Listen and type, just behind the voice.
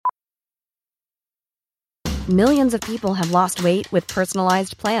Millions of people have lost weight with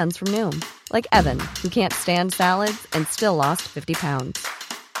personalized plans from Noom. Like Evan, who can't stand salads and still lost 50 pounds.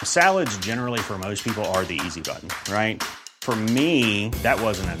 Salads generally for most people are the easy button, right? For me, that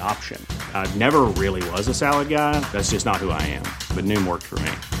wasn't an option. I never really was a salad guy. That's just not who I am. But Noom worked for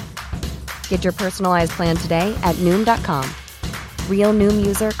me. Get your personalized plan today at Noom.com. Real Noom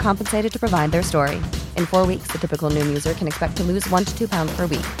user compensated to provide their story. In 4 weeks, the typical Noom user can expect to lose 1 to 2 pounds per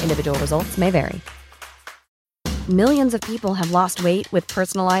week. Individual results may vary. Millions of people have lost weight with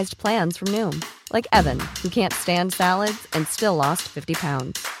personalized plans from Noom. Like Evan, who can't stand salads and still lost 50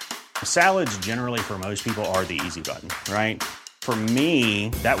 pounds. Salads generally for most people are the easy button, right? For me,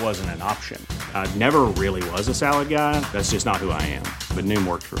 that wasn't an option. I never really was a salad guy. That's just not who I am. But Noom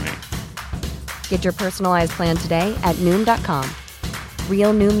worked for me. Get your personalized plan today at Noom.com.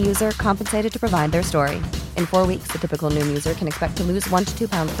 Real Noom user compensated to provide their story. In 4 weeks, the typical Noom user can expect to lose 1 to 2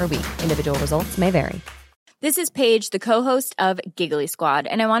 pounds per week. Individual results may vary. This is Paige, the co-host of Giggly Squad,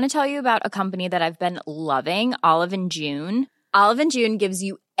 and I want to tell you about a company that I've been loving, Olive & June. Olive & June gives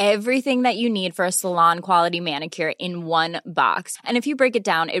you everything that you need for a salon-quality manicure in one box. And if you break it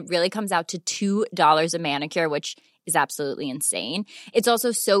down, it really comes out to $2 a manicure, which is absolutely insane. It's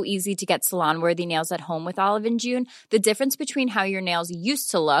also so easy to get salon-worthy nails at home with Olive & June. The difference between how your nails used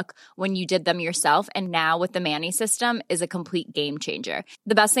to look when you did them yourself and now with the Mani system is a complete game changer.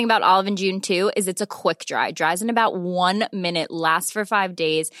 The best thing about Olive & June, too, is it's a quick dry. Dries in about 1 minute, lasts for 5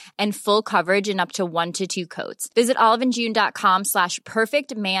 days, and full coverage in up to 1 to 2 coats. Visit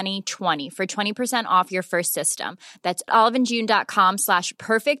oliveandjune.com/perfectmani20 for 20% off your first system. That's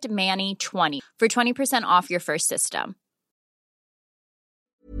oliveandjune.com/perfectmani20 for 20% off your first system.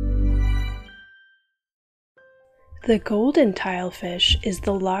 The golden tilefish is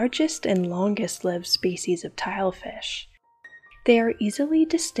the largest and longest-lived species of tilefish. They are easily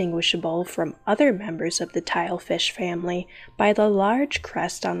distinguishable from other members of the tilefish family by the large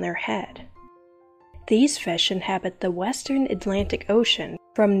crest on their head. These fish inhabit the western Atlantic Ocean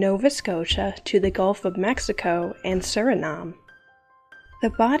from Nova Scotia to the Gulf of Mexico and Suriname.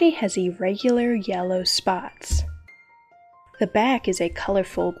 The body has irregular yellow spots. The back is a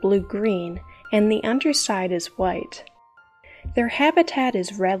colorful blue-green, and the underside is white. Their habitat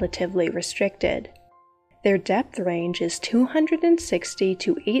is relatively restricted. Their depth range is 260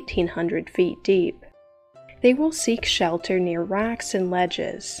 to 1,800 feet deep. They will seek shelter near rocks and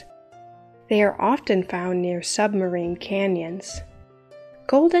ledges. They are often found near submarine canyons.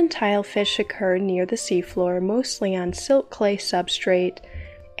 Golden tilefish occur near the seafloor mostly on silt clay substrate,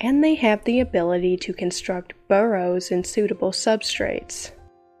 and they have the ability to construct burrows in suitable substrates.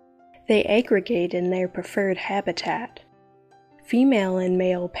 They aggregate in their preferred habitat. Female and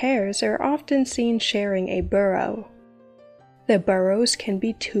male pairs are often seen sharing a burrow. The burrows can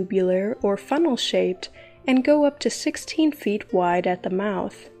be tubular or funnel-shaped and go up to 16 feet wide at the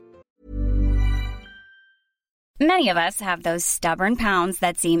mouth. Many of us have those stubborn pounds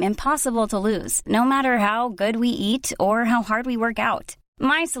that seem impossible to lose, no matter how good we eat or how hard we work out.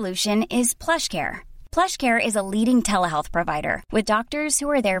 My solution is PlushCare. PlushCare is a leading telehealth provider with doctors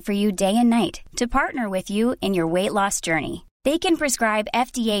who are there for you day and night to partner with you in your weight loss journey. They can prescribe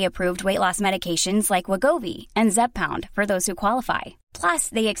FDA-approved weight loss medications like Wegovy and Zepbound for those who qualify. Plus,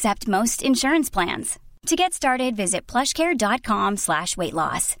 they accept most insurance plans. To get started, visit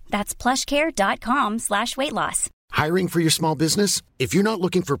plushcare.com/weightloss. That's plushcare.com/weightloss. Hiring for your small business? If you're not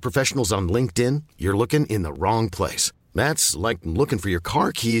looking for professionals on LinkedIn, you're looking in the wrong place. That's like looking for your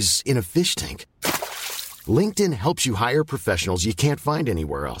car keys in a fish tank. LinkedIn helps you hire professionals you can't find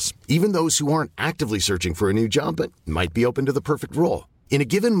anywhere else, even those who aren't actively searching for a new job but might be open to the perfect role. In a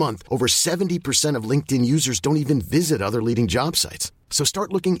given month, over 70% of LinkedIn users don't even visit other leading job sites. So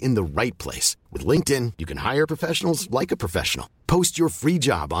start looking in the right place. With LinkedIn, you can hire professionals like a professional. Post your free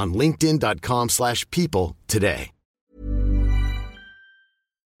job on linkedin.com/people today.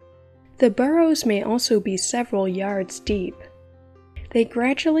 The burrows may also be several yards deep. They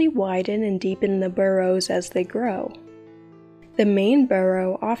gradually widen and deepen the burrows as they grow. The main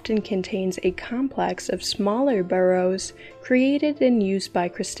burrow often contains a complex of smaller burrows created and used by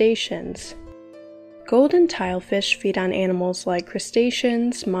crustaceans. Golden tilefish feed on animals like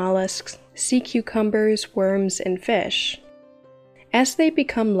crustaceans, mollusks, sea cucumbers, worms, and fish. As they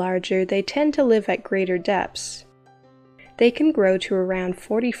become larger, they tend to live at greater depths. They can grow to around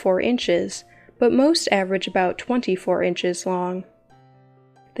 44 inches, but most average about 24 inches long.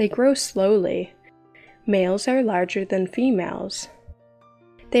 They grow slowly. Males are larger than females.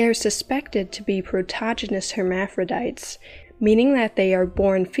 They are suspected to be protogynous hermaphrodites, meaning that they are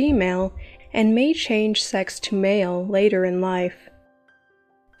born female and may change sex to male later in life.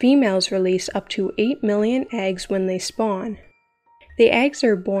 Females release up to 8 million eggs when they spawn. The eggs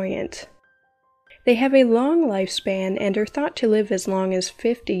are buoyant. They have a long lifespan and are thought to live as long as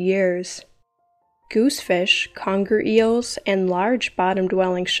 50 years. Goosefish, conger eels, and large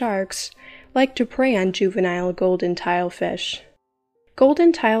bottom-dwelling sharks like to prey on juvenile golden tilefish.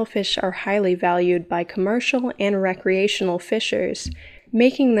 Golden tilefish are highly valued by commercial and recreational fishers,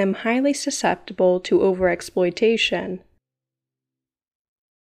 making them highly susceptible to overexploitation.